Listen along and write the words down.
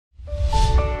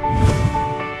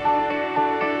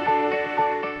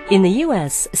In the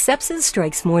U.S., sepsis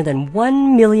strikes more than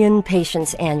 1 million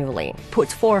patients annually,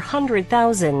 puts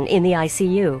 400,000 in the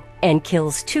ICU, and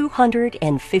kills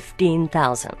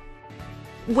 215,000.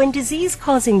 When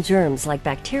disease-causing germs like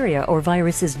bacteria or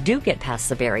viruses do get past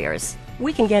the barriers,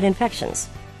 we can get infections.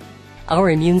 Our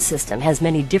immune system has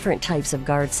many different types of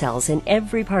guard cells in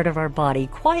every part of our body,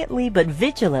 quietly but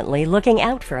vigilantly looking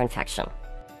out for infection.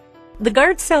 The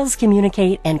guard cells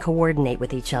communicate and coordinate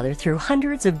with each other through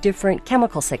hundreds of different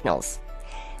chemical signals.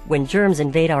 When germs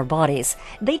invade our bodies,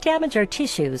 they damage our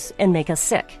tissues and make us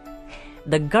sick.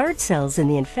 The guard cells in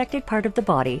the infected part of the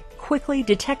body quickly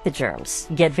detect the germs,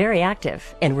 get very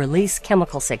active, and release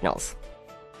chemical signals.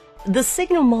 The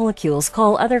signal molecules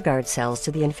call other guard cells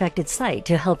to the infected site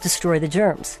to help destroy the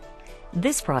germs.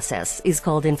 This process is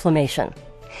called inflammation.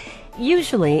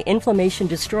 Usually, inflammation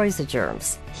destroys the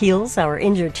germs, heals our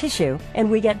injured tissue,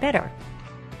 and we get better.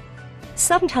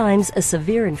 Sometimes a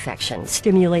severe infection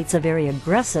stimulates a very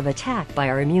aggressive attack by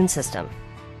our immune system.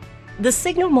 The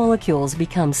signal molecules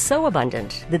become so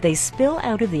abundant that they spill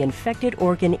out of the infected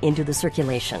organ into the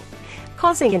circulation,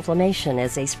 causing inflammation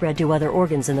as they spread to other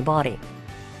organs in the body.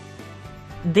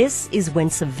 This is when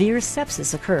severe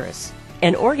sepsis occurs,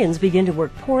 and organs begin to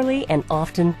work poorly and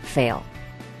often fail.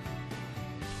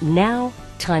 Now,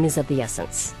 time is of the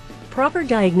essence. Proper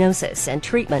diagnosis and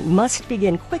treatment must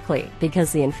begin quickly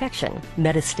because the infection,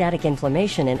 metastatic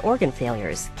inflammation, and organ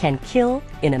failures can kill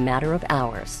in a matter of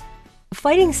hours.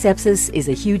 Fighting sepsis is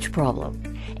a huge problem.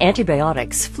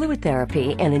 Antibiotics, fluid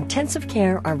therapy, and intensive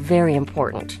care are very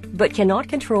important, but cannot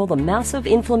control the massive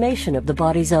inflammation of the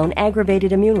body's own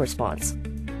aggravated immune response.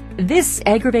 This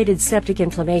aggravated septic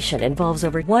inflammation involves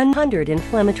over 100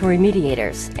 inflammatory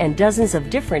mediators and dozens of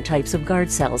different types of guard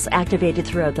cells activated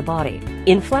throughout the body.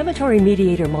 Inflammatory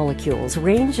mediator molecules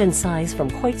range in size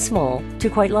from quite small to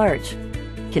quite large.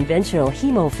 Conventional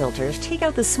hemofilters take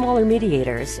out the smaller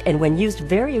mediators, and when used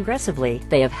very aggressively,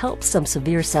 they have helped some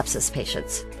severe sepsis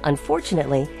patients.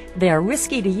 Unfortunately, they are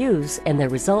risky to use and their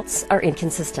results are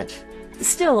inconsistent.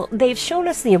 Still, they've shown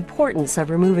us the importance of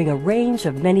removing a range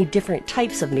of many different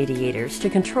types of mediators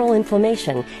to control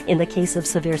inflammation in the case of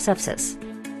severe sepsis.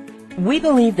 We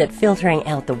believe that filtering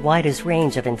out the widest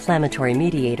range of inflammatory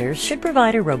mediators should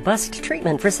provide a robust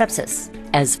treatment for sepsis.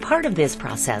 As part of this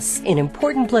process, an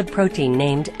important blood protein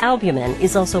named albumin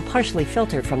is also partially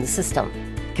filtered from the system.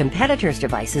 Competitors'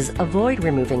 devices avoid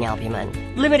removing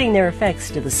albumin, limiting their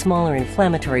effects to the smaller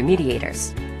inflammatory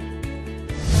mediators.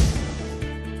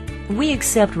 We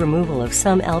accept removal of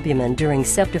some albumin during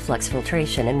Septiflux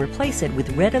filtration and replace it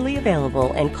with readily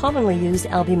available and commonly used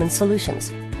albumin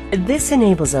solutions. This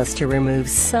enables us to remove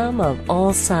some of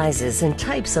all sizes and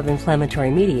types of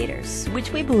inflammatory mediators,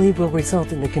 which we believe will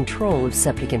result in the control of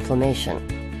septic inflammation.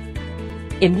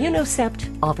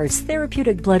 Immunocept offers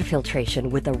therapeutic blood filtration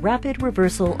with a rapid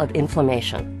reversal of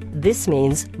inflammation. This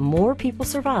means more people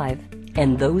survive,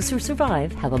 and those who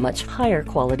survive have a much higher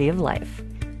quality of life.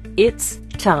 It's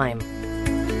time.